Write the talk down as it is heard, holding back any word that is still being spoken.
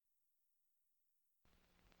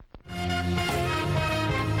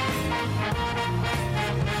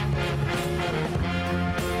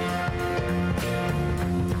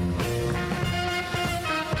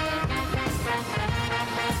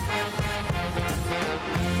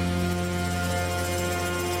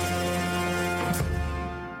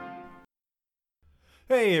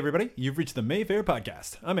Hey, everybody. You've reached the Mayfair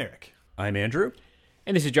Podcast. I'm Eric. I'm Andrew.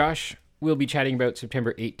 And this is Josh. We'll be chatting about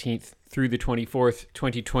September 18th through the 24th,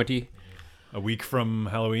 2020. A week from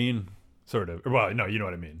Halloween, sort of. Well, no, you know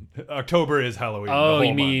what I mean. October is Halloween. Oh,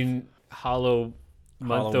 you mean Hollow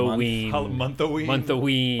Monthoween. Monthoween?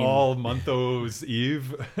 Monthoween. All Monthos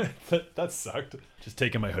Eve. that sucked. Just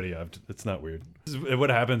taking my hoodie off. It's not weird. This is what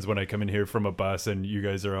happens when I come in here from a bus and you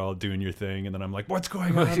guys are all doing your thing, and then I'm like, what's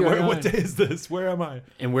going on? What day is this? Where am I?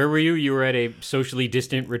 And where were you? You were at a socially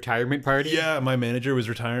distant retirement party? Yeah, my manager was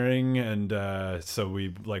retiring, and so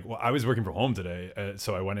I was working from home today,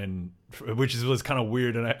 so I went in, which was kind of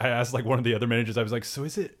weird, and I asked like one of the other managers, I was like, so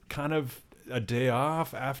is it kind of a day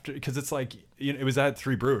off after? Because it's like, you know, it was at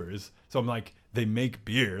Three Brewers, so I'm like, they make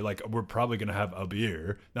beer, like we're probably gonna have a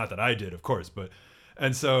beer, not that I did, of course, but.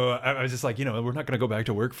 And so I was just like, you know, we're not going to go back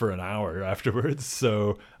to work for an hour afterwards.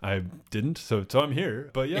 So I didn't. So I'm here.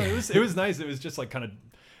 But yeah, it was nice. It was just like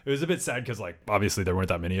it was a bit sad because like obviously there weren't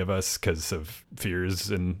that many of us because of fears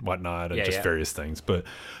and whatnot and various things. But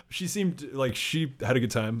she seemed like she had a good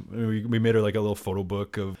time. I mean, we made her like a little photo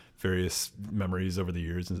book of various memories over the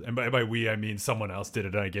years. And by we, I mean someone else did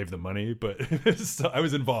it and I gave them money. But I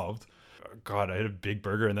was involved. God, I had a big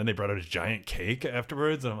burger and then they brought out a giant cake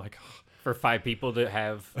afterwards. And I'm like, oh. For 5 people to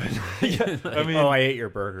have. Yeah, I mean, I ate your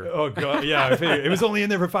burger. Oh god, yeah. I figured. It was only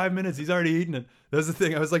in there for 5 minutes. He's already eaten it. That's the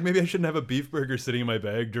thing. I was like, maybe I shouldn't have a beef burger sitting in my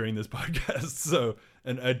bag during this podcast. So,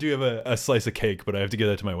 and I do have a slice of cake, but I have to give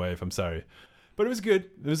that to my wife. I'm sorry, but it was good.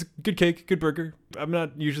 It was a good cake, good burger. I'm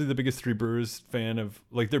not usually the biggest Three Brewers fan of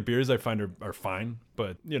like their beers. I find are fine,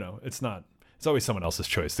 but you know, it's not. It's always someone else's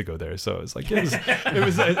choice to go there. So it's like, it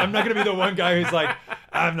was I'm not going to be the one guy who's like,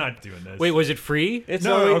 I'm not doing this. Wait, was it free?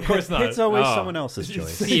 No, of course not. It's always someone else's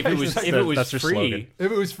choice. See, if it was free.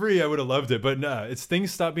 If it was free, I would have loved it. But nah,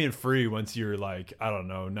 things stop being free once you're like, I don't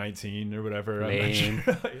know, 19 or whatever. I'm not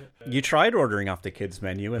sure. You tried ordering off the kids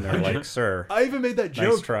menu and they're like, sir. I even made that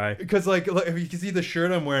joke. Nice try. Because like if you can see the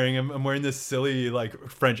shirt I'm wearing, I'm wearing this silly like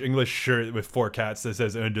French English shirt with 4 cats that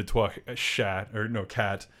says un, deux, trois, chat, or no,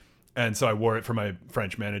 cat. And so I wore it for my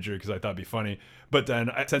French manager because I thought it'd be funny. But then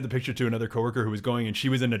I sent the picture to another coworker who was going, and she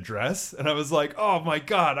was in a dress. And I was like, oh my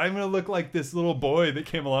God, I'm going to look like this little boy that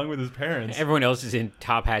came along with his parents. Everyone else is in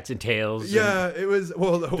top hats and tails. Yeah, it was,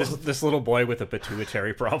 this little boy with a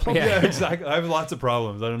pituitary problem. Yeah, exactly. I have lots of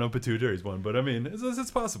problems. I don't know if pituitary's one, but I mean,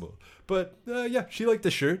 it's possible. But yeah, she liked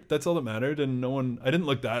the shirt. That's all that mattered. And I didn't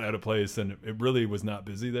look that out of place. And it really was not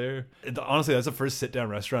busy there. Honestly, that's the first sit-down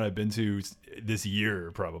restaurant I've been to this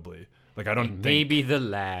year, probably. Like, I don't think... Maybe the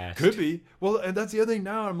last. Could be. Well, and that's the other thing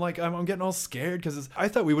now. I'm like, I'm getting all scared because I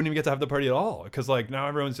thought we wouldn't even get to have the party at all. Because, like, now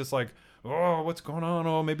everyone's just like, oh, what's going on?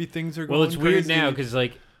 Oh, maybe things are going Well, it's crazy. weird now because,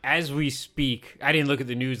 like, as we speak, I didn't look at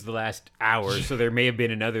the news the last hour, so there may have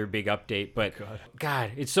been another big update. But,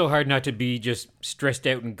 God, it's so hard not to be just stressed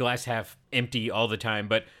out and glass half empty all the time.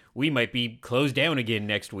 But... we might be closed down again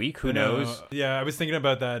next week. Who knows? Yeah, I was thinking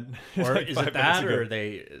about that. Or like is it that, or are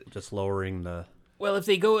they just lowering the... Well, if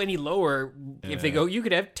they go any lower, if they go, you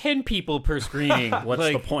could have 10 people per screening.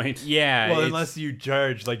 What's the point? Yeah. Well, unless you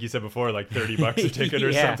charge, like you said before, like $30 a ticket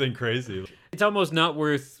or something crazy. It's almost not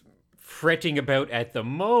worth fretting about at the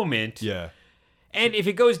moment. Yeah. And if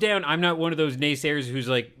it goes down, I'm not one of those naysayers who's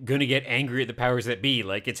like going to get angry at the powers that be.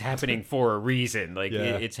 Like, it's happening for a reason. Like,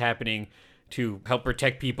 it's happening to help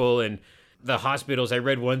protect people. And the hospitals, I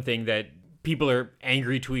read one thing that people are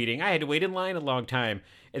angry tweeting, I had to wait in line a long time.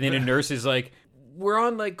 And then a nurse is like, we're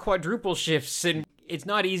on like quadruple shifts and it's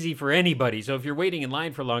not easy for anybody. So if you're waiting in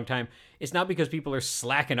line for a long time, it's not because people are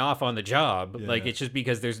slacking off on the job. Yeah. Like, it's just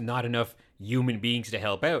because there's not enough human beings to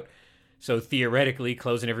help out. So theoretically,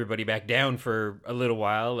 closing everybody back down for a little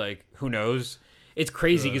while, like, who knows? It's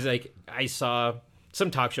crazy because like I saw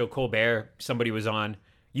some talk show, Colbert, somebody was on,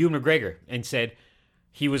 Ewan McGregor, and said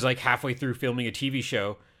he was like halfway through filming a TV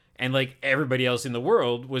show and like everybody else in the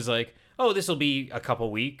world was like, oh, this will be a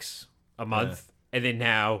couple weeks, a month. And then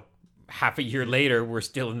now, half a year later, we're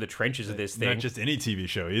still in the trenches of this thing. Not just any TV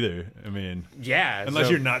show either. I mean, yeah. Unless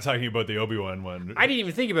you're not talking about the Obi-Wan one. I didn't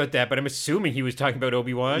even think about that, but I'm assuming he was talking about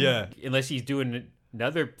Obi-Wan. Yeah. Unless he's doing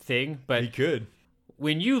another thing. But he could.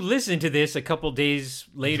 When you listen to this a couple days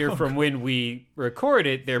later from when we record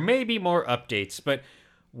it, there may be more updates. But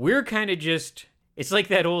we're kind of just... It's like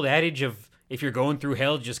that old adage of, if you're going through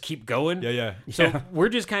hell, just keep going. Yeah. So we're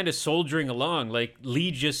just kind of soldiering along. Like,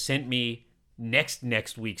 Lee just sent me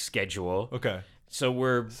next week's schedule. Okay. So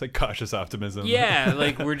it's like cautious optimism. Yeah,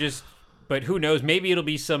 like we're just, but who knows? Maybe it'll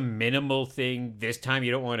be some minimal thing this time.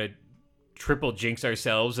 You don't want to triple jinx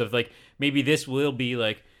ourselves of like, maybe this will be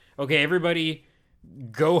like, okay, everybody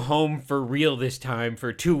go home for real this time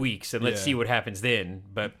for 2 weeks and let's Yeah. see what happens then.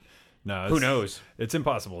 But No, who knows? It's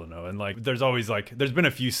impossible to know. And like, there's always like, there's been a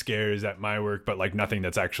few scares at my work, but like nothing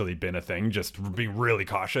that's actually been a thing. Just being really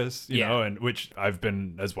cautious, you Yeah. know, and which I've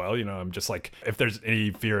been as well. You know, I'm just like, if there's any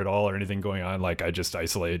fear at all or anything going on, like I just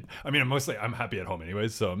isolate. I mean, I'm happy at home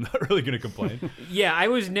anyways, so I'm not really going to complain. Yeah, I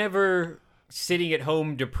was never sitting at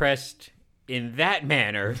home depressed in that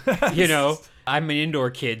manner. You know, I'm an indoor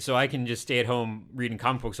kid, so I can just stay at home reading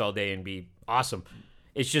comic books all day and be awesome.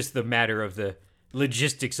 It's just the matter of the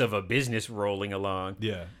logistics of a business rolling along.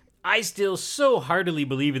 Yeah. I still so heartily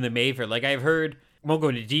believe in the Mayfair. Like, I've heard, won't go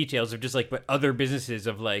into details of just like, but other businesses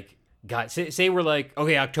of like, God, say we're like,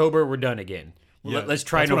 okay, October, we're done again. Yeah, Let's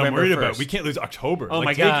try that's November what I'm worried 1st. about. We can't lose October. Oh like,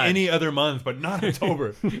 my take God. any other month, but not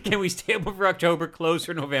October. Can we stay open for October, close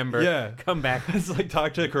for November? Yeah. Come back. It's like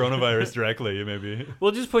talk to coronavirus directly, maybe.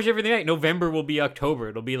 We'll just push everything out. November will be October.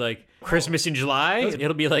 It'll be like Christmas in July.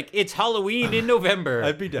 It'll be like it's Halloween in November.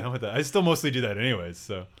 I'd be down with that. I still mostly do that anyways,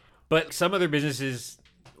 so. But some other businesses,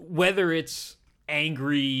 whether it's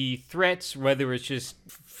angry threats, whether it's just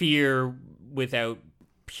fear without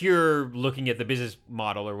pure looking at the business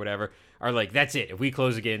model or whatever, are like, that's it. If we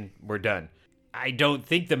close again, we're done. I don't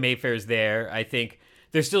think the Mayfair's there. I think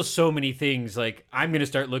there's still so many things. Like, I'm going to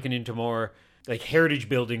start looking into more like heritage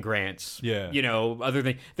building grants. Yeah. You know, other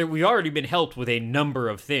things that we've already been helped with a number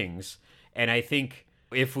of things. And I think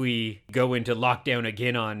if we go into lockdown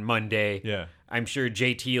again on Monday, Yeah. I'm sure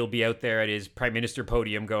JT will be out there at his prime minister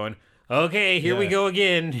podium going, okay, here we Yeah. go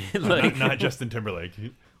again. Like, Not Justin Timberlake.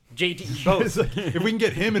 JT, both. It's like, if we can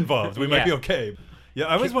get him involved, we might Yeah. be okay. Yeah,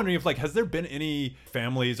 I was wondering if like, has there been any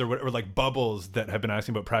families or whatever, like bubbles that have been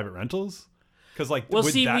asking about private rentals? Because like, Well,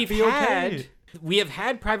 would see, that we be okay? have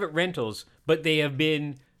had private rentals, but they have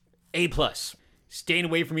been A+. Staying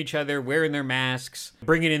away from each other, wearing their masks,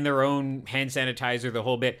 bringing in their own hand sanitizer, the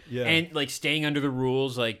whole bit, Yeah. and like staying under the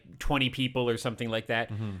rules, like 20 people or something like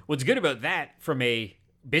that. Mm-hmm. What's good about that from a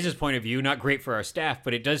business point of view, not great for our staff,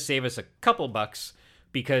 but it does save us a couple bucks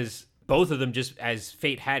because both of them, just as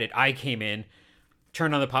fate had it, I came in,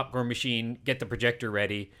 turn on the popcorn machine, get the projector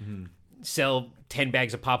ready, sell 10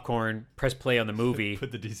 bags of popcorn, press play on the movie.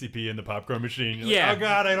 Put the DCP in the popcorn machine. You're Yeah. Like, oh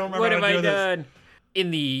God, I don't remember What how have to do I this. done?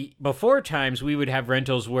 In the before times, we would have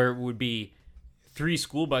rentals where it would be 3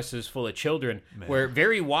 school buses full of children, where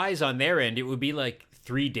very wise on their end, it would be like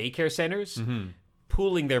 3 daycare centers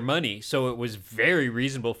pooling their money. So it was very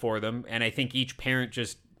reasonable for them. And I think each parent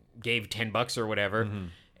just gave $10 or whatever.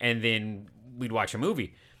 And then we'd watch a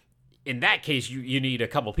movie. In that case, you need a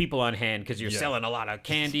couple people on hand because you're Yeah. selling a lot of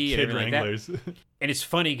candy and Kid everything like that. wranglers. And it's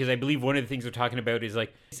funny because I believe one of the things they're talking about is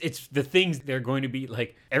like, it's the things they're going to be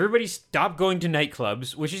like, everybody stop going to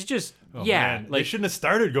nightclubs, which is just, Oh, yeah. man. They Like, shouldn't have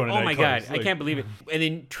started going to oh my God, nightclubs. I can't believe it. And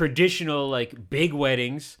then traditional, like, big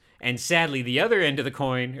weddings, and sadly, the other end of the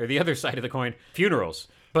coin, or the other side of the coin, funerals.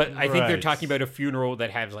 But I think they're Right. talking about a funeral that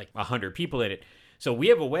has like 100 people in it. So we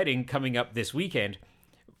have a wedding coming up this weekend.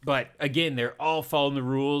 But again, they're all following the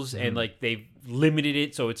rules and like they've limited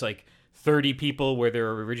it. So it's like 30 people where their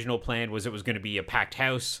original plan was it was going to be a packed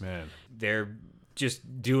house. Man. They're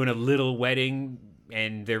just doing a little wedding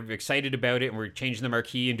and they're excited about it. And we're changing the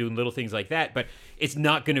marquee and doing little things like that. But it's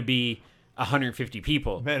not going to be 150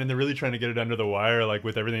 people. Man, and they're really trying to get it under the wire, like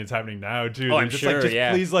with everything that's happening now too. Oh, They're I'm just sure, like, just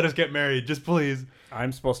yeah. please let us get married, just please.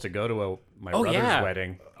 I'm supposed to go to my Oh, brother's yeah.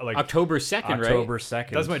 wedding. Like October 2nd, right? October 2nd.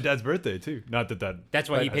 that's my dad's birthday too. Not that. That's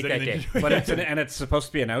why he has picked that anything day. to do- But it's supposed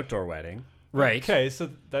to be an outdoor wedding Right. Okay, so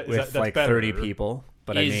that, with that's like better. 30 people.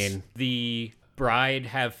 But I Is mean, the bride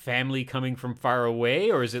have family coming from far away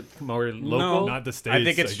or is it more local? Not the States. I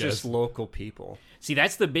think it's guess. just local people. See,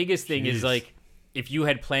 that's the biggest thing is Jeez. like if you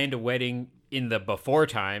had planned a wedding in the before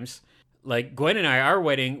times, like Gwen and I, our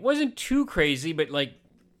wedding wasn't too crazy, but like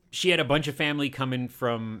she had a bunch of family coming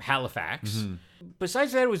from Halifax. Mm-hmm.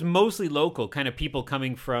 Besides that, it was mostly local, kind of people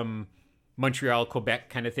coming from Montreal, Quebec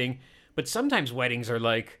kind of thing. But sometimes weddings are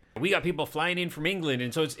like, we got people flying in from England.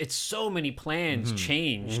 And so it's so many plans Mm-hmm.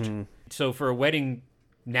 changed. So for a wedding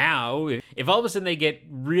now, if all of a sudden they get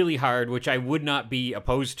really hard, which I would not be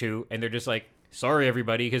opposed to, and they're just like, sorry,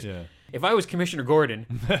 everybody, because Yeah. if I was Commissioner Gordon,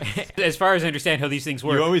 as far as I understand how these things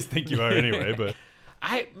work, You always think you are anyway, but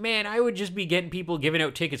I would just be getting people giving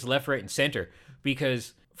out tickets left, right, and center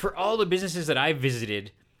because for all the businesses that I've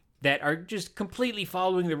visited that are just completely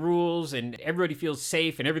following the rules and everybody feels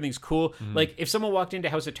safe and everything's cool. Like if someone walked into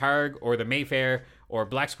House of Targ or the Mayfair or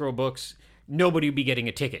Black Squirrel Books, nobody would be getting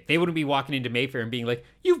a ticket. They wouldn't be walking into Mayfair and being like,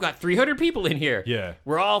 you've got 300 people in here. Yeah.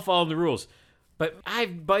 We're all following the rules. But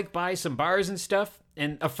I've biked by some bars and stuff,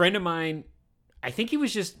 and a friend of mine, I think he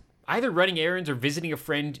was just either running errands or visiting a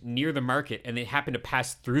friend near the market, and they happened to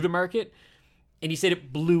pass through the market. And he said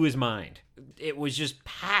it blew his mind. It was just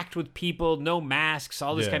packed with people, no masks,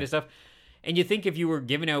 all this kind of stuff. And you think if you were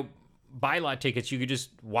giving out bylaw tickets, you could just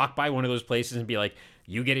walk by one of those places and be like,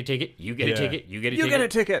 you get a ticket, you get a ticket, you get a ticket. You get a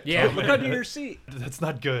ticket. Yeah. Look under your seat. That's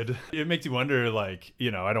not good. It makes you wonder, like, I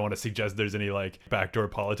don't want to suggest there's any like backdoor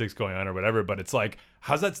politics going on or whatever, but it's like,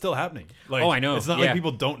 how's that still happening? Like, Oh, I know. It's not Yeah. like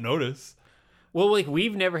people don't notice. Well, like,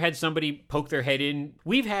 we've never had somebody poke their head in.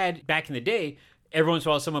 We've had, back in the day, every once in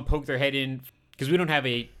a while someone poke their head in, because we don't have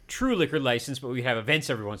a true liquor license, but we have events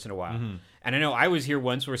every once in a while. And I know I was here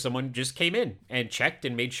once where someone just came in and checked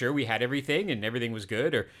and made sure we had everything and everything was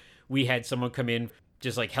good. Or we had someone come in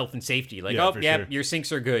just like health and safety. Like, Yeah, oh, for yeah, sure. your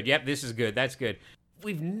sinks are good. Yep, this is good. That's good.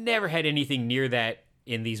 We've never had anything near that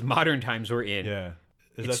in these modern times we're in. Yeah.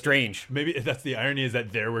 It's strange. Maybe that's the irony, is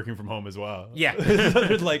that they're working from home as well. Yeah.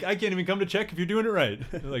 They're like, I can't even come to check if you're doing it right.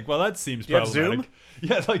 Like, well, that seems you have problematic.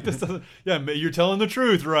 Yeah, like this doesn't. Yeah, you're telling the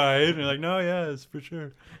truth, right? And you're like, no, yes, for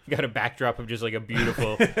sure. Got a backdrop of just like a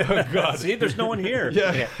beautiful. Oh God. See, there's no one here.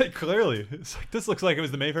 Yeah, clearly. It's like, this looks like it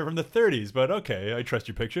was the Mayfair from the 30s, but okay, I trust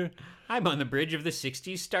your picture. I'm on the bridge of the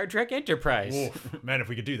 60s Star Trek Enterprise. Oof, man, if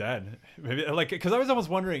we could do that, maybe, like, because I was almost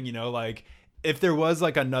wondering, like, if there was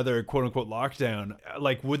like another quote unquote lockdown,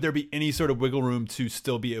 like, would there be any sort of wiggle room to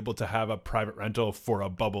still be able to have a private rental for a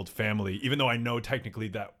bubbled family? Even though I know technically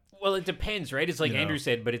that. Well, it depends, right? It's like You know. Andrew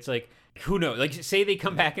said, but it's like, who knows? Like, say they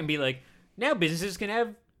come back and be like, now businesses can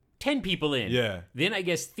have 10 people in. Yeah. Then I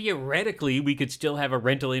guess theoretically we could still have a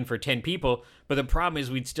rental in for 10 people, but the problem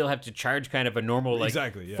is we'd still have to charge kind of a normal like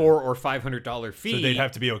Exactly, yeah. $400 or $500 fee. So they'd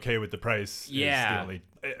have to be okay with the price. is Yeah. the only,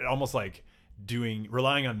 it almost like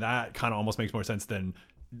relying on that kind of almost makes more sense than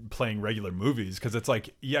playing regular movies, because it's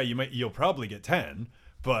like, yeah, you'll probably get 10,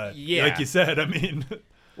 but Yeah. like you said, I mean.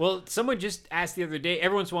 Well, someone just asked the other day,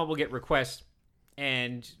 every once in a while we'll get requests,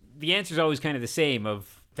 and the answer is always kind of the same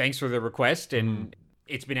of thanks for the request, and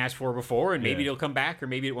it's been asked for before, and maybe Yeah. it'll come back, or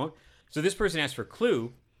maybe it won't. So this person asked for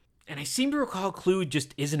Clue, and I seem to recall Clue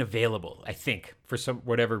just isn't available, I think, for some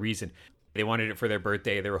whatever reason. They wanted it for their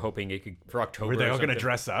birthday. They were hoping it could for October. Were they or all going to something.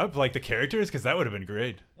 dress up like the characters? Because that would have been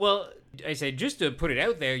great. Well, I said, just to put it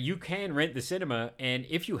out there, you can rent the cinema, and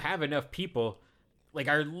if you have enough people, like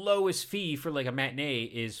our lowest fee for like a matinee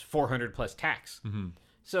is $400 plus tax.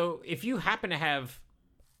 So if you happen to have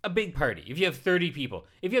a big party, if you have 30 people,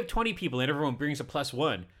 if you have 20 people and everyone brings a plus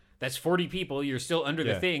one, that's 40 people. You're still under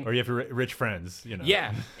the thing. Or you have rich friends,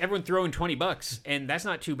 Yeah, everyone throwing $20, and that's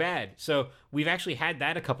not too bad. So we've actually had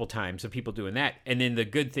that a couple times of people doing that. And then the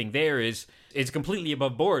good thing there is it's completely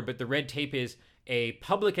above board, but the red tape is a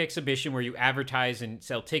public exhibition where you advertise and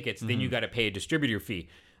sell tickets, then you got to pay a distributor fee.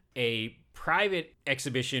 A private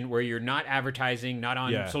exhibition where you're not advertising, not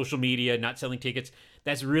on social media, not selling tickets,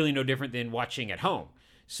 that's really no different than watching at home.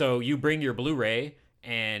 So you bring your Blu-ray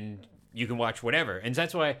and you can watch whatever. And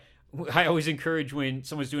that's why I always encourage when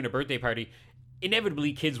someone's doing a birthday party,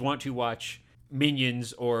 inevitably kids want to watch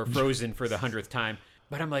Minions or Frozen for the 100th time.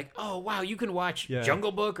 But I'm like, oh, wow, you can watch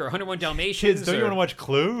Jungle Book or 101 Dalmatians. Kids, don't you want to watch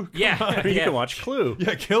Clue? Yeah. You can watch Clue.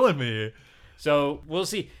 Yeah, killing me. So we'll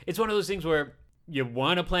see. It's one of those things where you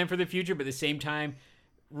want to plan for the future, but at the same time,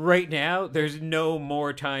 right now, there's no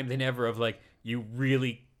more time than ever of like, you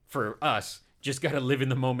really, for us, just got to live in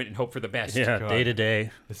the moment and hope for the best. Yeah, God. day to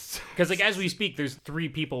day. Because like as we speak, there's 3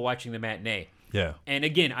 people watching the matinee. Yeah. And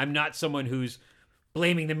again, I'm not someone who's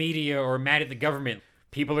blaming the media or mad at the government.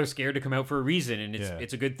 People are scared to come out for a reason, and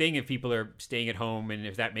it's a good thing if people are staying at home and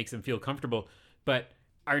if that makes them feel comfortable. But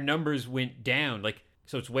our numbers went down. Like,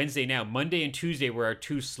 so it's Wednesday now. Monday and Tuesday were our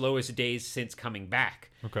 2 slowest days since coming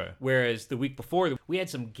back. Okay. Whereas the week before, we had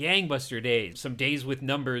some gangbuster days, some days with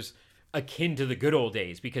numbers akin to the good old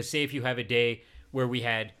days. Because say if you have a day where we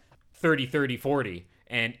had 30, 30, 40,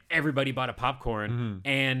 and everybody bought a popcorn,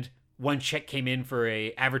 and one check came in for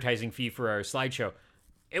a advertising fee for our slideshow,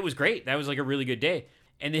 it was great. That was like a really good day.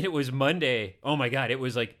 And then it was Monday. Oh my God. It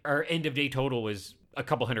was like our end of day total was a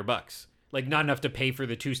couple $100. Like not enough to pay for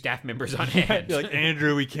the 2 staff members on hand. You're like,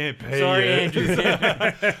 Andrew, we can't pay Sorry, you.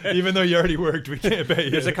 Andrew. Even though you already worked, we can't pay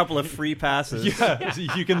you. There's a couple of free passes. Yeah, so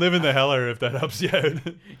you can live in the Heller if that helps you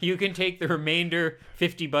out. You can take the remainder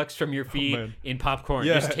 $50 from your fee man. in popcorn.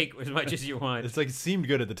 Yeah. Just take as much as you want. It's like it seemed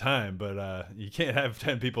good at the time, but you can't have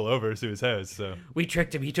 10 people over to his house. So, We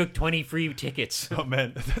tricked him. He took 20 free tickets. oh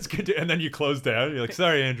man, that's good. And then you close down. You're like,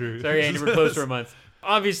 sorry, Andrew. Sorry, Andy, we're closed for a month.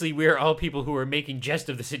 Obviously, we're all people who are making jest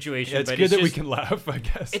of the situation. Yeah, it's but good it's that we just, can laugh, I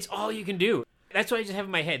guess. It's all you can do. That's what I just have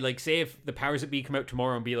in my head. Like, say if the powers that be come out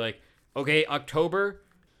tomorrow and be like, okay, October,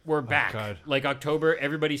 we're back. God. Like, October,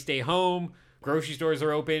 everybody stay home. Grocery stores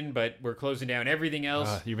are open, but we're closing down everything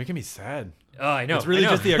else. You're making me sad. Oh, I know. It's really I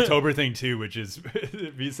know. just the October thing too, which is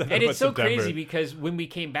And it's so crazy because when we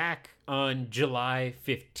came back on July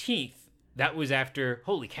 15th, that was after,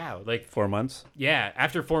 holy cow, like 4 months. yeah,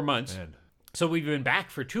 after 4 months. Man. So we've been back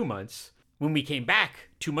for 2 months. When we came back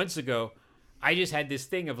 2 months ago, I just had this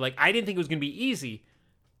thing of like, I didn't think it was going to be easy,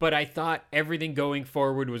 but I thought everything going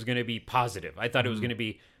forward was going to be positive. I thought it was going to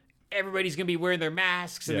be, everybody's going to be wearing their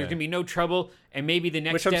masks and there's going to be no trouble. And maybe the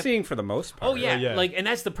next Which step. I'm seeing for the most part. Oh, yeah. Yeah. Like, and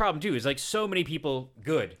that's the problem too, is like so many people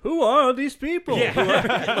good. Who are these people? Yeah. Who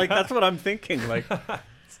are- like, that's what I'm thinking. Like,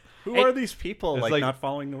 who are these people, It's like, like not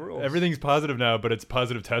following the rules? Everything's positive now, but it's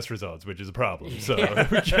positive test results, which is a problem. So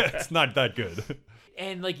it's not that good.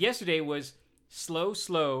 And like yesterday was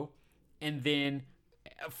slow, and then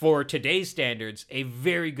for today's standards, a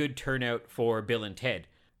very good turnout for Bill and Ted.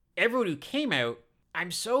 Everyone who came out,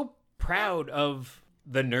 I'm so proud of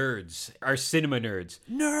the nerds, our cinema nerds.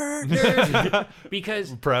 Nerds!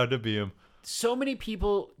 Because Proud to be him. so many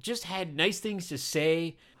people just had nice things to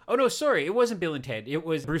say. Oh no, sorry, it wasn't Bill and Ted. It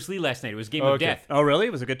was Bruce Lee last night. It was Game of Okay. Death. Oh, really?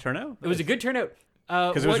 It was a good turnout? It was a good turnout.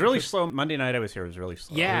 Because it was really slow. Monday night I was here. It was really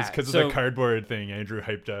slow. Yeah. It's because so- of the cardboard thing Andrew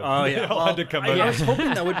hyped up. Oh, They yeah. all had to come I out. was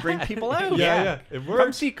hoping that would bring people out. Yeah. It Come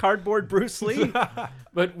worked. see Cardboard Bruce Lee.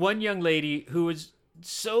 But one young lady who was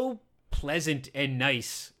so pleasant and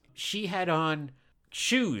nice, she had on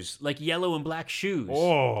shoes, like yellow and black shoes.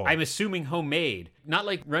 Oh. I'm assuming homemade. Not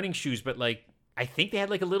like running shoes, but like, I think they had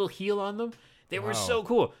like a little heel on them. They were so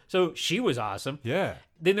cool. So she was awesome. Yeah.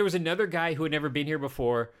 Then there was another guy who had never been here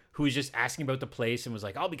before who was just asking about the place and was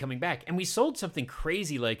like, I'll be coming back. And we sold something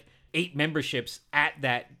crazy like 8 memberships at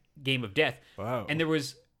that Game of Death. Wow. And there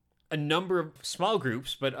was a number of small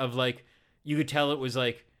groups, but of like, you could tell it was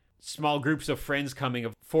like small groups of friends coming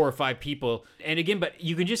of 4 or 5 people. And again, but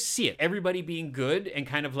you can just see it. Everybody being good and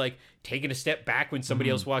kind of like taking a step back when somebody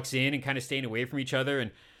else walks in and kind of staying away from each other.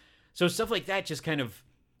 And so stuff like that just kind of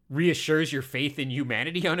reassures your faith in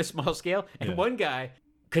humanity on a small scale. And one guy,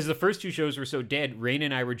 because the first 2 shows were so dead, Rain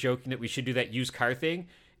and I were joking that we should do that used car thing.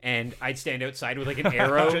 And I'd stand outside with like an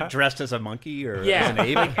arrow. Dressed as a monkey or Yeah, as an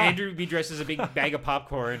ape. like Andrew would be dressed as a big bag of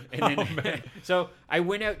popcorn, and then so I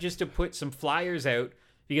went out just to put some flyers out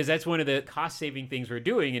because that's one of the cost-saving things we're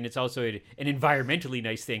doing, and it's also an environmentally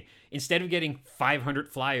nice thing. Instead of getting 500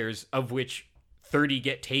 flyers, of which 30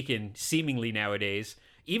 get taken seemingly nowadays,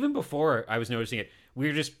 even before I was noticing it,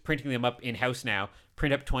 we're just printing them up in-house now.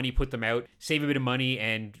 Print up 20, put them out, save a bit of money,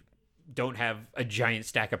 and don't have a giant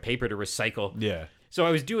stack of paper to recycle. Yeah. So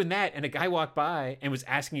I was doing that, and a guy walked by and was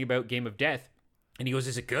asking about Game of Death, and he goes,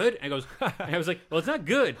 "Is it good?" And I was like, "Well, it's not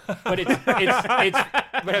good, but it's."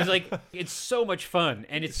 But I was like, "It's so much fun,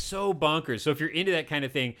 and it's so bonkers." So if you're into that kind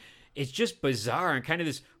of thing, it's just bizarre and kind of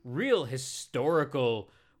this real historical,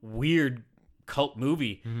 weird cult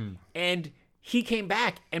movie. And he came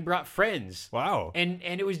back and brought friends. Wow. And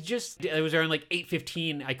it was around like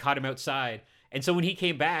 8:15. I caught him outside. And so when he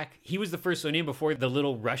came back, he was the first one in before the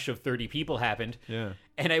little rush of 30 people happened. Yeah.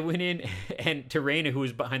 And I went in and to Raina, who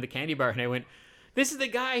was behind the candy bar, and I went, "This is the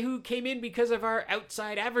guy who came in because of our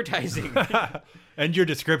outside advertising." And your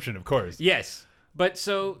description, of course. Yes. But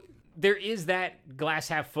so there is that glass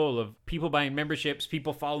half full of people buying memberships,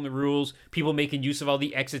 people following the rules, people making use of all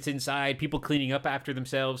the exits inside, people cleaning up after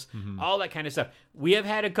themselves, all that kind of stuff. We have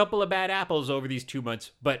had a couple of bad apples over these 2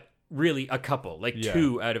 months, but really a couple, like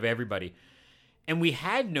 2 out of everybody. And we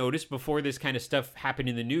had noticed before this kind of stuff happened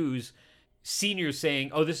in the news, seniors saying,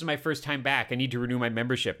 "Oh, this is my first time back. I need to renew my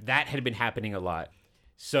membership." That had been happening a lot.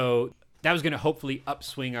 So that was going to hopefully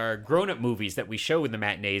upswing our grown-up movies that we show in the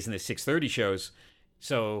matinees and the 6:30 shows.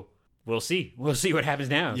 So we'll see. We'll see what happens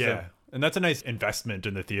now. Yeah. So, And that's a nice investment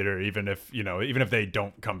in the theater, even if they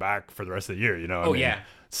don't come back for the rest of the year, yeah.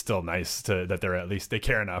 It's still nice that they're at least, they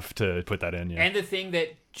care enough to put that in. Yeah. and the thing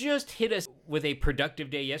that just hit us with a productive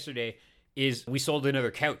day yesterday is we sold another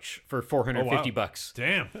couch for $450.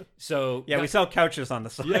 Damn. So Yeah, we sell couches on the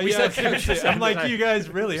side. We sell couches I'm like, you guys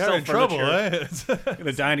really are sell in trouble, eh?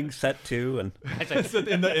 The dining set too, and It's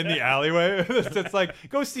in the alleyway. It's like,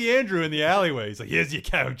 go see Andrew in the alleyway. He's like, here's your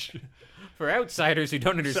couch. for outsiders who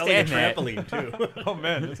don't selling a understand that, trampoline too. Oh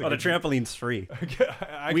man, that's a Oh, the good- trampoline's free.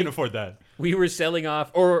 I can afford that. we were selling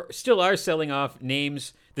off, or still are selling off,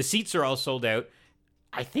 names. The seats are all sold out.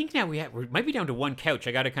 I think now we might be down to 1 couch.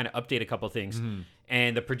 I got to kind of update a couple things.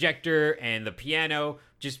 And the projector and the piano,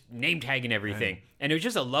 just name tagging everything. And it was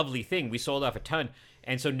just a lovely thing. We sold off a ton.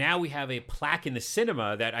 And so now we have a plaque in the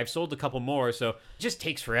cinema that I've sold a couple more. So it just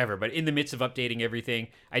takes forever. But in the midst of updating everything,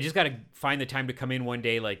 I just got to find the time to come in one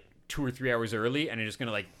day, like 2 or 3 hours early. And I'm just going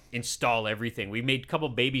to like install everything. We made a couple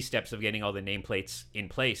baby steps of getting all the nameplates in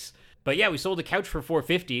place. But yeah, we sold a couch for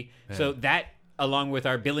 $450. So that, along with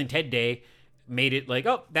our Bill and Ted Day, made it like,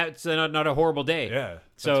 oh, that's not a horrible day. Yeah,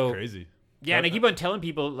 that's so crazy. Yeah, and I keep on telling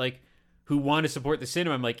people like who want to support the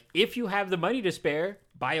cinema, I'm like, if you have the money to spare,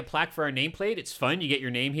 buy a plaque for our nameplate. It's fun. You get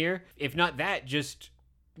your name here. If not that, just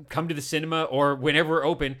come to the cinema, or whenever we're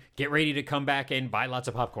open, get ready to come back and buy lots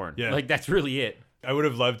of popcorn. Yeah. Like, that's really it. I would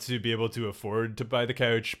have loved to be able to afford to buy the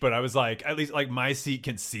couch, but I was like, at least like my seat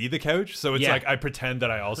can see the couch. So it's Yeah. like I pretend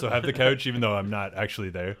that I also have the couch, even though I'm not actually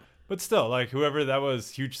there. But still, like whoever that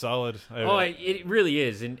was, huge solid. It really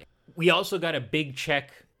is. And we also got a big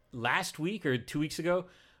check last week or 2 weeks ago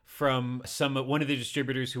from one of the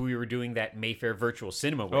distributors who we were doing that Mayfair virtual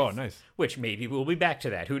cinema with. Oh, nice. Which maybe we'll be back to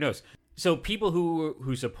that. Who knows? So people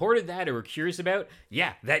who supported that or were curious about,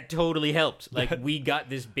 yeah, that totally helped. Like we got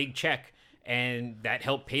this big check, and that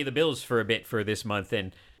helped pay the bills for a bit for this month.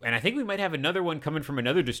 And I think we might have another one coming from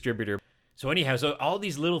another distributor. So anyhow, so all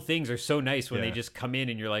these little things are so nice when they just come in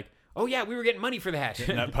and you're like, oh yeah, we were getting money for that.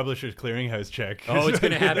 And that Publishers Clearinghouse check. Oh, it's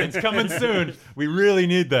going to happen. It's coming soon. We really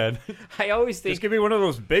need that. I always think Just give me one of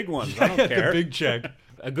those big ones. I don't care. The big check.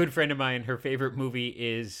 a good friend of mine, her favorite movie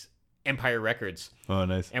is Empire Records. Oh,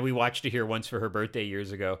 nice. And we watched it here once for her birthday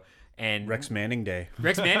years ago. And Rex Manning Day.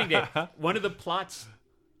 Rex Manning Day. One of the plots,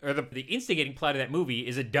 or the instigating plot of that movie,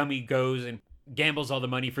 is a dummy goes and gambles all the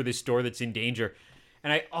money for this store that's in danger.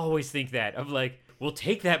 And I always think that of like, we'll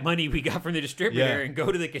take that money we got from the distributor and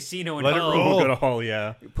go to the casino and Let it Hull, roll. We'll go to Hull,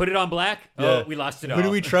 yeah. put it on black. Yeah. Oh, we lost it all. Who do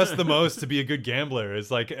we trust the most to be a good gambler? It's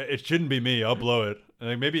like, it shouldn't be me. I'll blow it. And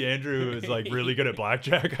like maybe Andrew is like really good at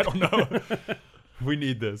blackjack. I don't know. We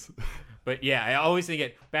need this. But yeah, I always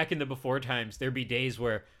think back in the before times, there'd be days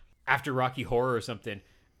where after Rocky Horror or something,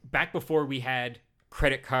 back before we had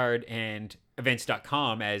credit card and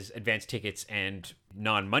events.com as advance tickets and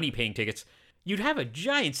non-money paying tickets, you'd have a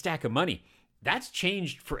giant stack of money. That's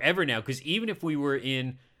changed forever now, because even if we were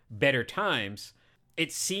in better times,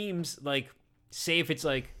 it seems like, say if it's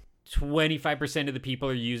like 25% of the people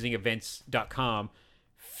are using events.com,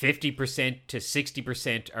 50% to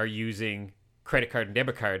 60% are using credit card and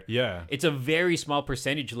debit card. Yeah. It's a very small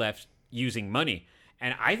percentage left using money.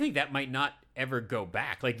 And I think that might not ever go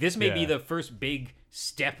back. Like, this may be the first big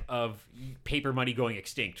step of paper money going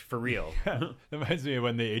extinct for real. That reminds me of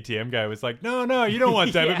when the ATM guy was like, no, you don't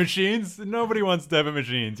want debit machines. Nobody wants debit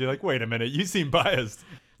machines. You're like, wait a minute, you seem biased.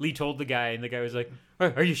 Lee told the guy, and the guy was like,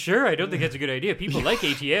 are you sure? I don't think that's a good idea. People like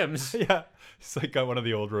ATMs. Yeah. He's like got one of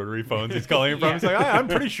the old rotary phones he's calling him from. He's like, I'm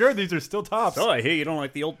pretty sure these are still tops. Oh, I hear you don't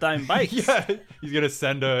like the old-time bikes. Yeah. He's going to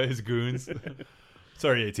send his goons.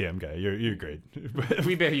 Sorry, ATM guy. You're great.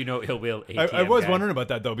 We bear you no ill will, ATM I was guy. wondering about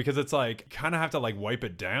that, though, because it's like kind of have to like wipe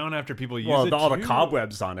it down after people use Well, it. all the too.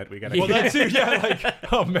 cobwebs on it. We got to Well, that too. Yeah. Like,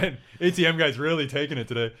 oh, man. ATM guy's really taking it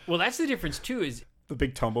today. Well, that's the difference, too, is, the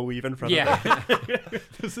big tumbleweave in front of yeah.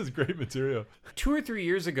 This is great material. 2 or 3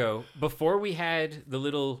 years ago, before we had the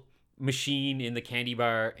little machine in the candy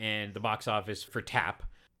bar and the box office for tap,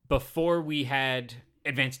 before we had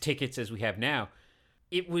advanced tickets as we have now,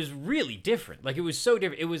 it was really different. Like, it was so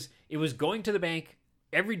different. It was going to the bank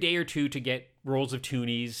every day or two to get rolls of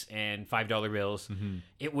toonies and $5 bills. Mm-hmm.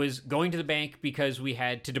 It was going to the bank because we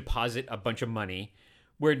had to deposit a bunch of money,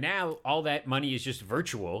 where now all that money is just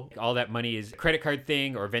virtual. All that money is a credit card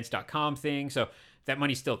thing or events.com thing. So that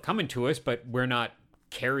money's still coming to us, but we're not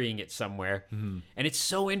carrying it somewhere. Mm-hmm. And it's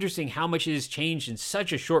so interesting how much it has changed in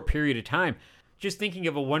such a short period of time. Just thinking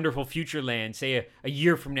of a wonderful future land, say a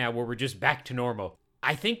year from now, where we're just back to normal.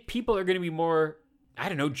 I think people are going to be more, I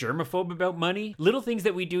don't know, germaphobe about money. Little things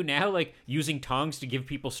that we do now, like using tongs to give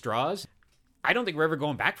people straws. I don't think we're ever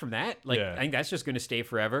going back from that. Like, I think that's just going to stay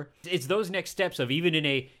forever. It's those next steps of, even in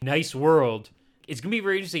a nice world, it's going to be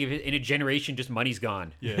very interesting if in a generation just money's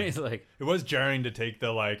gone. Yeah. It's like, it was jarring to take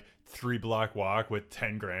the like 3-block walk with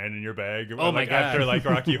 10 grand in your bag. Oh my God. After like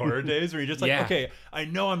Rocky Horror days, where you're just like, Yeah. okay, I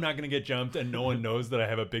know I'm not going to get jumped and no one knows that I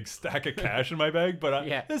have a big stack of cash in my bag,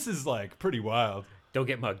 but this is like pretty wild. don't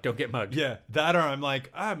get mugged. Don't get mugged. Yeah, that, or I'm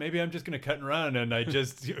like, maybe I'm just gonna cut and run, and I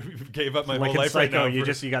just gave up my like whole life right now. you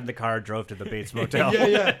got in the car, drove to the Bates Motel.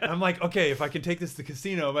 yeah. I'm like, okay, if I can take this to the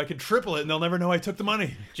casino, I can triple it, and they'll never know I took the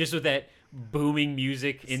money. Just with that booming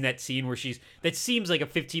music in that scene where that seems like a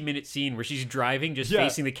 15-minute scene where she's driving, just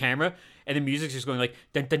facing the camera, and the music's just going like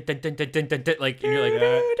dun dun dun dun dun dun dun, dun like, and you're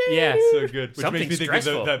like, yeah, So good. Which Something makes me think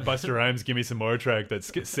stressful. of that Busta Rhymes "Give Me Some More" track that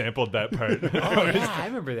sampled that part. Oh yeah, I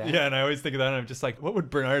remember that. Yeah, and I always think of that, and I'm just like, what would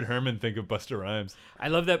Bernard Herrmann think of Busta Rhymes? I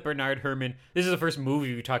love that Bernard Herrmann. This is the first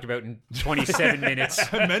movie we talked about in 27 minutes.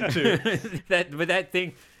 I meant to. But that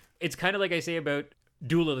thing, it's kind of like I say about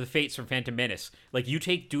Duel of the Fates from Phantom Menace. Like, you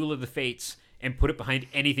take Duel of the Fates and put it behind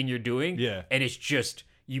anything you're doing, Yeah. and it's just,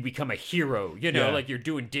 you become a hero, you know, Yeah. like you're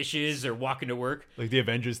doing dishes or walking to work. Like the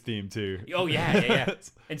Avengers theme too. Oh yeah.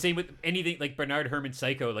 And same with anything like Bernard Herrmann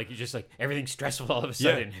Psycho, like you're just like everything's stressful all of a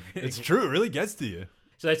sudden. It's true. It really gets to you.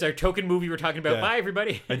 So that's our token movie we're talking about. Yeah. Bye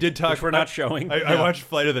everybody. I did talk. Which we're not showing. I watched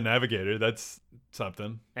Flight of the Navigator. That's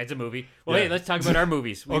something. That's a movie. Well, Yeah. hey, let's talk about our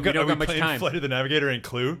movies. We Okay, don't are got much playing time. Flight of the Navigator and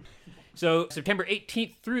Clue? So September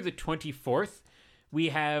 18th through the 24th, we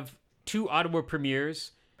have 2 Ottawa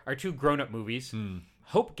premieres, our 2 grown-up movies.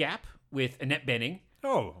 Hope Gap with Annette Bening,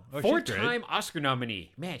 Oh, she's great. 4-time Oscar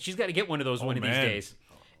nominee. Man, she's got to get one of those one of these man. days.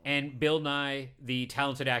 And Bill Nye, the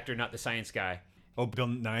talented actor, not the science guy. Oh, Bill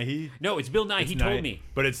Nighy. No, it's Bill Nye. He told me.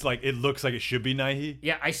 But it's like it looks like it should be Nighy.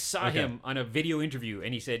 Yeah, I saw him on a video interview,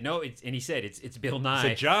 and he said no. It's Bill Nye.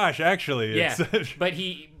 So Josh, actually, Yeah, it's, but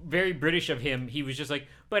he very British of him. He was just like,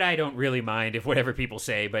 but I don't really mind if whatever people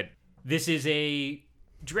say. But this is a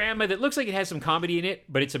drama that looks like it has some comedy in it,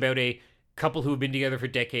 but it's about a couple who have been together for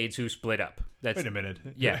decades who split up. That's wait a minute.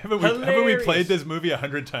 Yeah. haven't we Hilarious. played this movie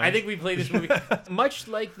 100 times? I think we played this movie much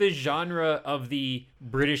like the genre of the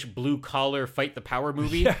British blue collar fight the power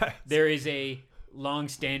movie. Yes. There is a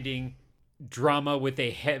long-standing drama with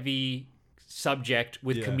a heavy subject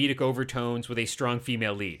with Yeah. comedic overtones with a strong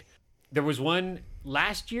female lead. There was one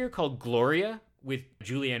last year called Gloria with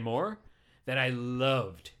Julianne Moore that I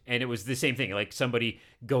loved, and it was the same thing, like somebody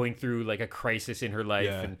going through like a crisis in her life.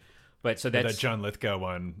 Yeah. But so that that's John Lithgow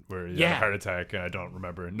one where he had Yeah. a heart attack. I don't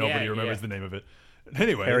remember. Nobody remembers yeah. the name of it.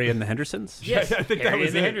 Anyway, Harry and the Hendersons. yes, I think Harry that was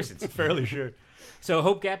and the it. Hendersons. Fairly sure. So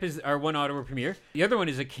Hope Gap is our one Ottawa premiere. The other one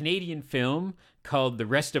is a Canadian film called The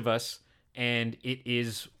Rest of Us, and it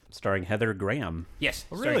is Starring Heather Graham.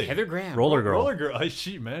 starring really? Heather Graham. Roller Girl. Roller Girl.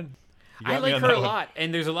 She man. You I got me like on her that a one. lot,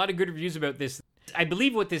 and there's a lot of good reviews about this. I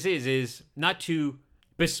believe what this is not to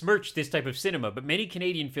besmirch this type of cinema, but many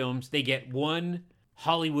Canadian films, they get one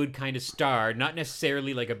Hollywood kind of star, not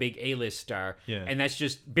necessarily like a big A-list star, Yeah. and that's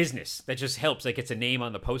just business. That just helps, like it's a name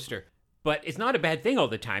on the poster. But it's not a bad thing all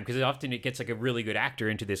the time, because often it gets like a really good actor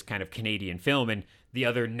into this kind of Canadian film, and the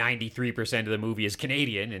other 93% of the movie is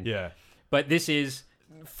Canadian. And Yeah. But this is,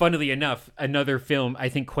 funnily enough, another film I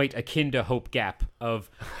think quite akin to Hope Gap, of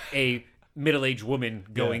a middle-aged woman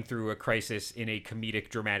going Yeah. through a crisis in a comedic,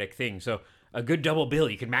 dramatic thing. So a good double bill.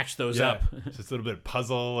 You can match those Yeah. up. Just a little bit of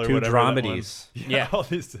puzzle or 2 whatever. that dramedies. was. Yeah. All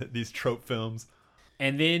these trope films.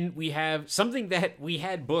 And then we have something that we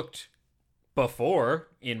had booked before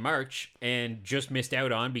in March and just missed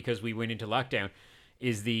out on because we went into lockdown,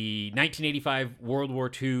 is the 1985 World War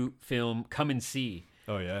II film Come and See.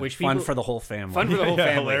 Oh yeah. Which Fun people- for the whole family. Fun for the whole Yeah,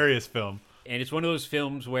 family. hilarious film. And it's one of those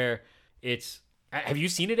films where it's... Have you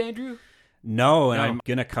seen it, Andrew? No, and No. I'm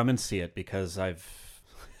gonna come and see it because I've.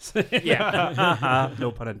 Yeah.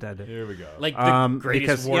 No pun intended. Here we go. Like the greatest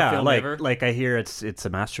because war film like ever. like I hear it's a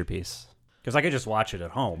masterpiece. Because I could just watch it at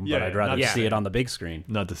home, Yeah, but I'd rather not the see it same. on the big screen.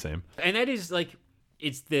 Not the same. And that is like,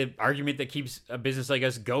 it's the argument that keeps a business like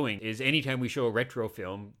us going, is anytime we show a retro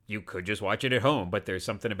film, you could just watch it at home, but there's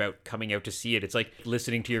something about coming out to see it. It's like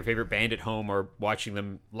listening to your favorite band at home or watching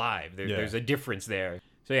them live. Yeah. There's a difference there.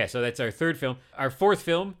 So yeah, so that's our third film. Our fourth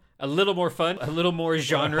film, a little more fun, a little more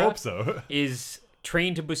genre, I hope so. is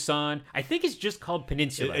Train to Busan. I think it's just called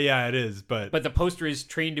Peninsula. Yeah, it is, but But the poster is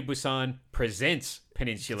Train to Busan presents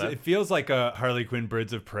Peninsula. it feels like a Harley Quinn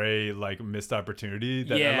Birds of Prey like missed opportunity.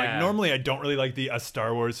 That Yeah. like normally I don't really like a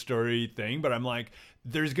Star Wars story thing, but I'm like,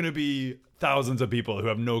 there's gonna be thousands of people who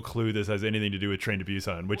have no clue this has anything to do with Train to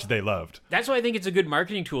Busan, which they loved. That's why I think it's a good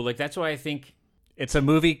marketing tool. Like that's why I think It's a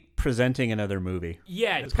movie presenting another movie.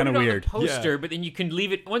 it's kinda put it on weird. the poster, Yeah. but then you can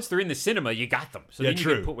leave it once they're in the cinema. You got them, so Yeah, then you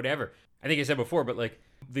true. can put whatever. I think I said before, but like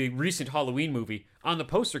the recent Halloween movie on the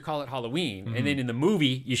poster, call it Halloween, Mm-hmm. and then in the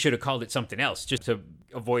movie you should have called it something else, just to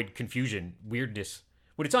avoid confusion, weirdness.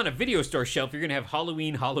 When it's on a video store shelf, you're gonna have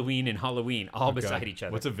Halloween, Halloween, and Halloween all beside God, each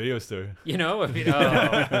other. What's a video store? You know, I mean,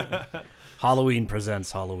 oh. Halloween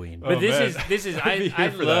presents Halloween. But Oh, man. this is I'd be I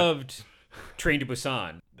here for that. loved Train to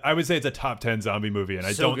Busan. I would say it's a top 10 zombie movie, and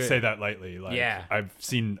I So don't good. say that lightly. Like, Yeah. I've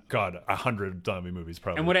seen 100 zombie movies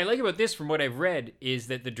probably. And what I like about this, from what I've read, is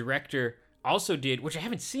that the director also did, which I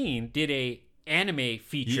haven't seen, did a anime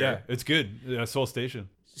feature. yeah, it's good. Soul Station.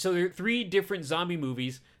 So there are 3 different zombie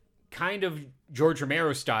movies, kind of George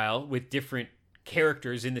Romero style, with different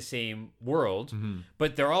characters in the same world,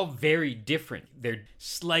 but they're all very different. They're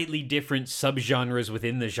slightly different subgenres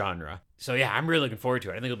within the genre. So yeah, I'm really looking forward to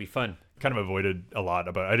it. I think it'll be fun. Kind of avoided a lot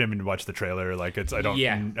about. I didn't even watch the trailer. Like I don't.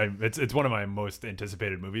 Yeah. It's one of my most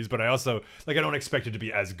anticipated movies, but I also I don't expect it to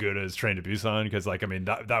be as good as Train to Busan because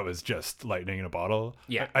that was just lightning in a bottle.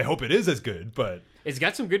 Yeah. I hope it is as good, but It's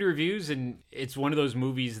got some good reviews, and it's one of those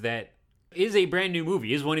movies that is a brand new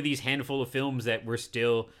movie, is one of these handful of films that we're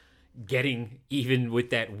still getting, even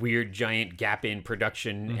with that weird giant gap in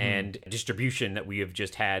production and distribution that we have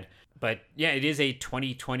just had. But yeah, it is a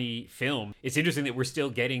 2020 film. It's interesting that we're still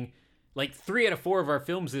getting, like, 3 out of 4 of our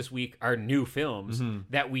films this week are new films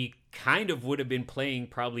that we kind of would have been playing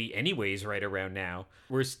probably anyways right around now.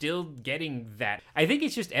 We're still getting that. I think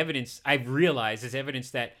it's just evidence, I've realized, is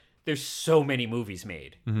evidence that there's so many movies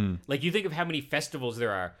made. Like, you think of how many festivals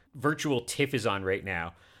there are. Virtual TIFF is on right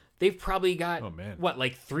now. They've probably got, what,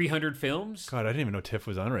 like 300 films? God, I didn't even know TIFF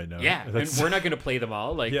was on right now. Yeah, and we're not going to play them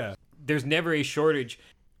all. Like, there's never a shortage.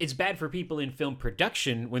 It's bad for people in film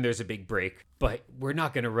production when there's a big break, but we're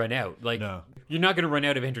not going to run out. Like, you're not going to run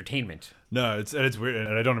out of entertainment. No, it's weird,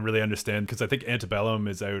 and I don't really understand, because I think Antebellum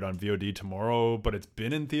is out on VOD tomorrow, but it's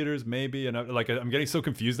been in theaters maybe, and I'm getting so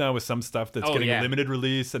confused now with some stuff that's getting a limited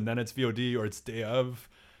release, and then it's VOD or it's day of.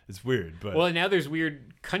 It's weird, but well, now there's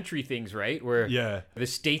weird country things, right? Where the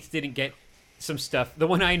States didn't get some stuff. The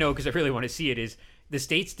one I know, because I really want to see it, is the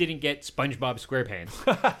States didn't get SpongeBob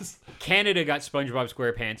SquarePants. Canada got SpongeBob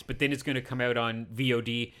SquarePants, but then it's going to come out on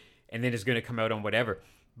VOD, and then it's going to come out on whatever.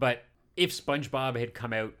 But if SpongeBob had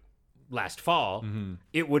come out last fall,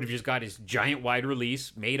 it would have just got his giant wide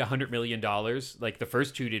release, made $100 million. Like, the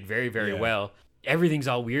first 2 did very, very well. Everything's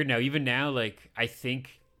all weird now. Even now, like, I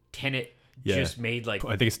think Tenet just made, like,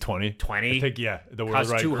 I think it's 20. 20? I think, the word cost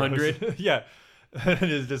right 200. Yeah. And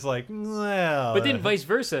it's just like, well. But then vice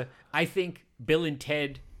versa, I think Bill and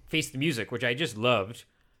Ted Face the Music, which I just loved,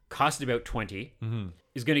 cost about 20,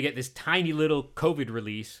 is going to get this tiny little COVID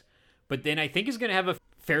release, but then I think is going to have a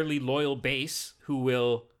fairly loyal base who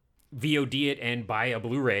will VOD it and buy a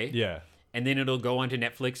Blu-ray. Yeah. And then it'll go onto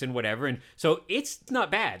Netflix and whatever. And so it's not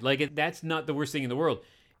bad. Like, that's not the worst thing in the world.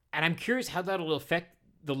 And I'm curious how that'll affect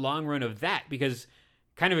the long run of that, because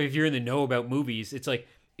kind of, if you're in the know about movies, it's like,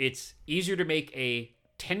 it's easier to make a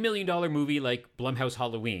 $10 million movie like Blumhouse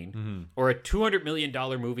Halloween or a $200 million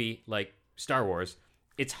movie like Star Wars.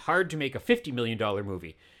 It's hard to make a $50 million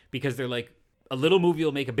movie, because they're like, a little movie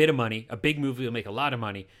will make a bit of money, a big movie will make a lot of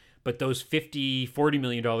money, but those $40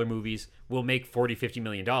 million movies will make $50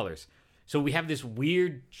 million. So we have this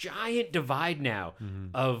weird giant divide now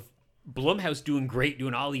of Blumhouse doing great,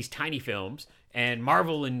 doing all these tiny films, and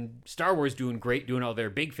Marvel and Star Wars doing great, doing all their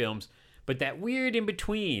big films, but that weird in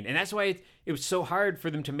between. And that's why it was so hard for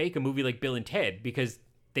them to make a movie like Bill and Ted, because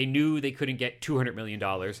they knew they couldn't get $200 million,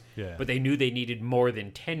 but they knew they needed more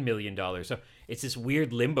than $10 million. So it's this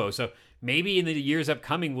weird limbo. So maybe in the years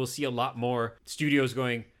upcoming, we'll see a lot more studios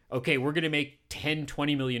going, okay, we're going to make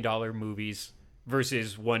 $10-20 million movies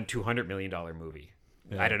versus one $200 million movie.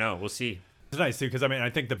 I don't know. We'll see. It's nice too, because I mean, I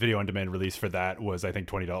think the video on demand release for that was, I think,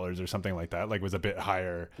 $20 or something like that. Like, was a bit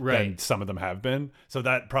higher than some of them have been. So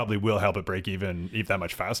that probably will help it break even that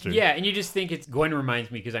much faster. Yeah, and you just think it's. Gwen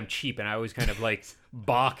reminds me, because I'm cheap and I always kind of like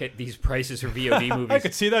balk at these prices for VOD movies. I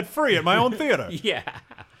could see that free at my own theater. Yeah,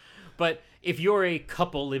 but if you're a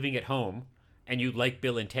couple living at home and you like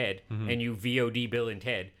Bill and Ted and you VOD Bill and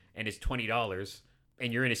Ted and it's $20.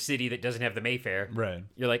 And you're in a city that doesn't have the Mayfair, right?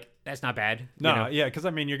 You're like, that's not bad. No, because I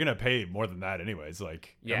mean, you're gonna pay more than that anyways.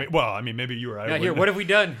 Like, I mean, maybe you or I. Now, here, what have we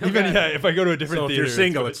done? Even if I go to a different theater, if you're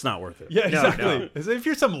single, it's not worth it. Yeah, exactly. No. If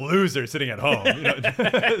you're some loser sitting at home,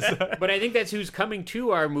 But I think that's who's coming to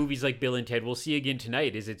our movies like Bill and Ted. We'll see again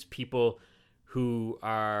tonight. It's people who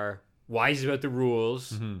are wise about the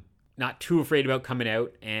rules, not too afraid about coming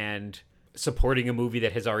out, and supporting a movie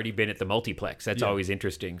that has already been at the multiplex. That's always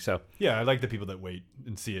interesting. So I like the people that wait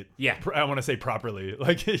and see it. Yeah, I want to say properly.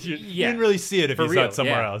 Like, you didn't really see it if you saw it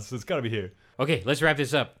somewhere else. It's got to be here. Okay, let's wrap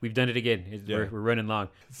this up. We've done it again. We're running long.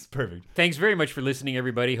 It's perfect. Thanks very much for listening,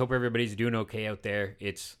 everybody. Hope everybody's doing okay out there.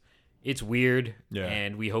 It's weird,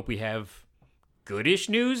 and we hope we have goodish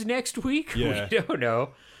news next week. Yeah. We don't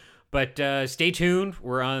know, but stay tuned.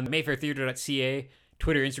 We're on mayfairtheatre.ca,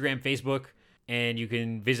 Twitter, Instagram, Facebook. And you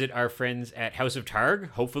can visit our friends at House of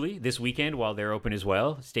Targ, hopefully, this weekend while they're open as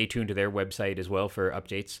well. Stay tuned to their website as well for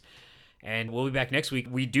updates. And we'll be back next week.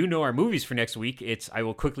 We do know our movies for next week. I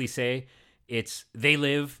will quickly say, it's They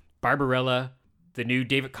Live, Barbarella, the new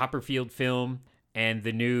David Copperfield film, and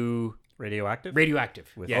the new... Radioactive?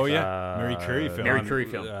 With, Mary Curry film. Mary Curry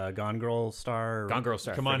film. Gone Girl star.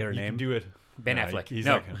 Come on, you can do it. Ben Affleck. He's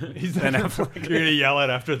no. He's Ben Affleck. You're going to yell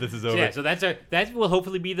it after this is over. So that will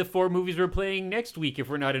hopefully be the 4 movies we're playing next week if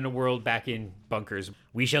we're not in a world back in bunkers.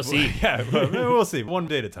 We shall see. We'll see. One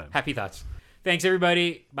day at a time. Happy thoughts. Thanks,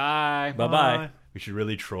 everybody. Bye. Bye-bye. We should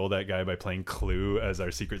really troll that guy by playing Clue as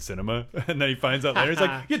our secret cinema. And then he finds out later. He's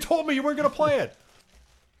like, you told me you weren't going to play it.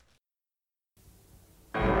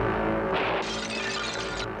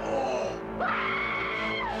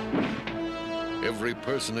 Every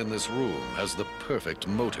person in this room has the perfect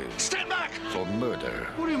motive. Stand back! For murder.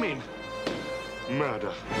 What do you mean?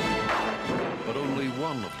 Murder. But only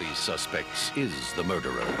one of these suspects is the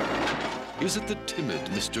murderer. Is it the timid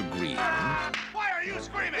Mr. Green? Why are you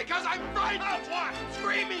screaming? Because I'm frightened of what?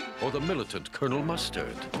 Screaming! Or the militant Colonel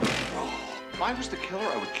Mustard? If I was the killer,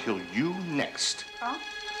 I would kill you next. Huh?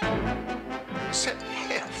 Said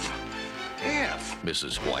if.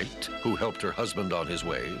 Mrs. White, who helped her husband on his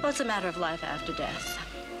way? Well, it's a matter of life after death.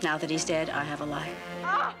 Now that he's dead, I have a life.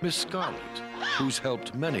 Miss Scarlet, who's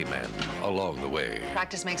helped many men along the way?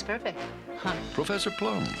 Practice makes perfect. Professor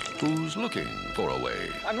Plum, who's looking for a way?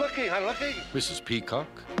 I'm looking. Mrs. Peacock?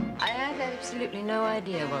 I have absolutely no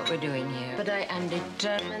idea what we're doing here, but I am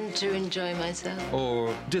determined to enjoy myself.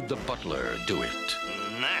 Or did the butler do it?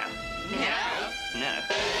 No.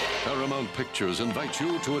 Paramount Pictures invites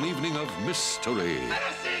you to an evening of mystery. Let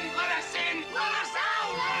us in!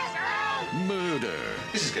 Murder.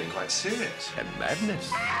 This is getting quite serious. And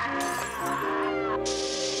madness.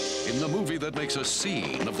 In the movie that makes a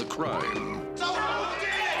scene of the crime. So who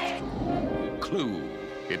did it? Clue.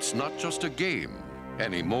 It's not just a game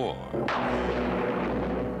anymore.